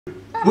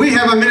We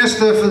have a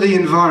Minister for the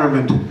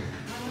Environment,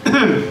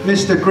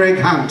 Mr. Greg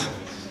Hunt.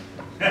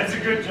 That's a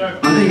good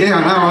joke. I think, yeah,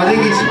 I know.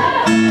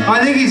 I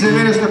think he's a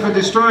minister for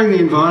destroying the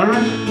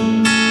environment.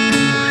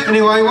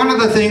 Anyway, one of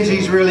the things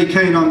he's really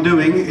keen on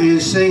doing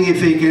is seeing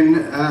if he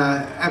can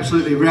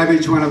absolutely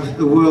ravage one of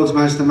the world's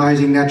most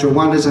amazing natural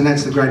wonders, and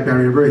that's the Great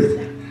Barrier Reef.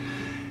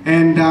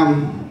 And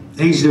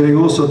he's doing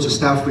all sorts of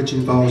stuff which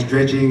involves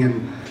dredging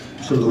and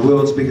sort of the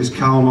world's biggest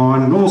coal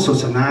mine and all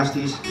sorts of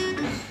nasties.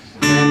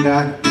 And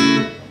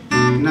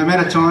no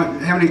matter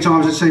how many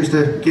times it seems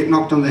to get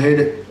knocked on the head,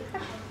 it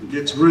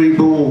gets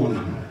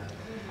reborn.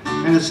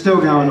 And it's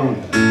still going on.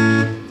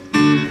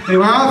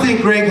 Anyway, I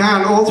think Greg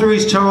Hunt, all through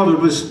his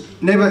childhood, was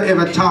never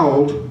ever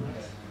told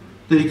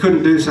that he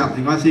couldn't do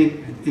something. I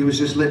think he was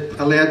just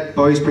allowed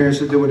by his parents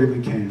to do whatever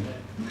he can.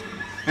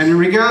 And in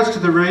regards to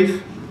the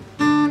reef,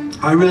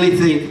 I really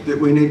think that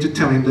we need to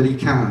tell him that he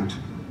can't.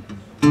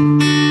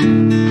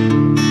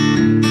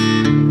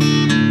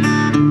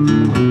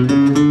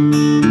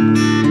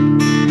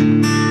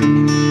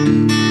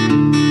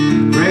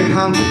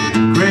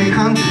 Greg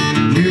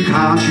Hunt, you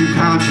can't.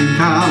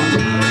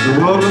 The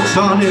world looks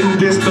on in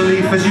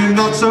disbelief as you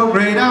not so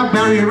great our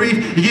barrier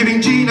reef. You're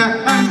giving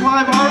Gina and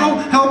Clive oral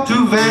help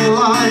to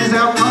vandalise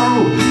our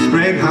coral.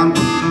 Greg Hunt,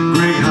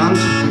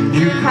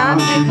 you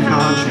can't.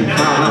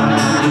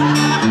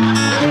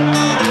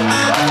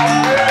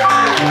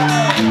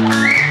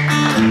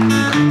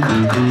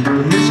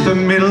 Mr.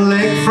 Middle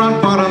leg,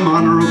 front bottom,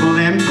 honourable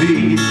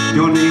MP.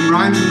 Your name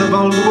rhymes with a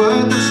vulgar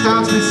word that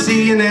starts with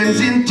C and ends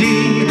in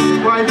T.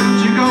 Why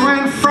don't you go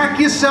and frack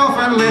yourself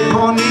and let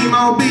poor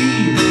Nemo be?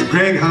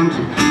 Greg Hunt, you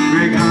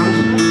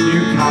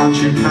can't.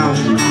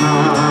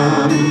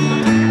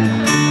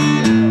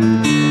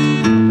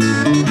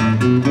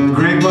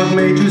 Greg, what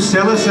made you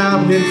sell us out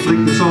and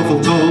inflict this awful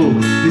toll?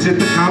 Is it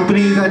the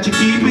company that you're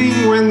keeping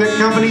when the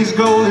company's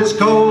goal is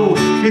coal?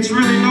 It's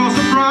really no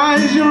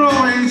surprise you're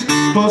always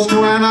close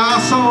to an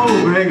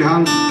arsehole. Greg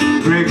Hunt,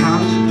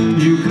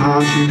 you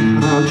can't.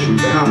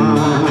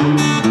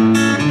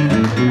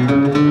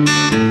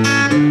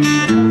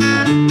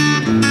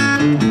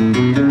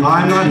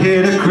 I'm not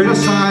here to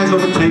criticise or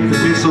to take the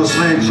piss or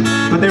sledge,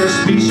 but there are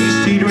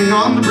species teetering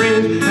on the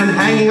brink and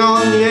hanging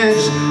on the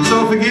edge.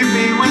 So forgive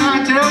me when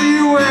I tell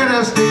you where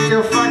to stick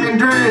your fucking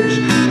dredge.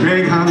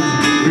 Greg Hunt,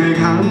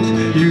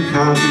 you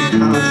can't.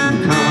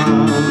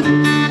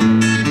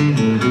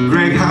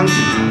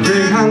 Greg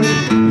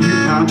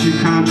Hunt, you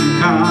can't.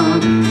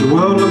 The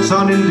world looks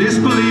on in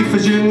disbelief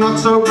as you not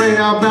so great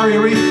our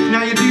barrier reef.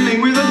 Now you're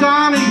dealing with a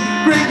Darnie.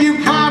 Greg, you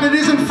can't, it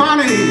isn't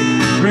funny.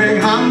 Greg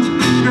Hunt,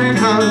 you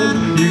can't.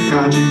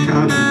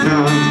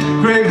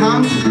 Greg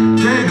Hunt,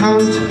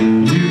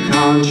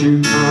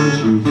 you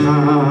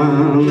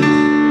can't.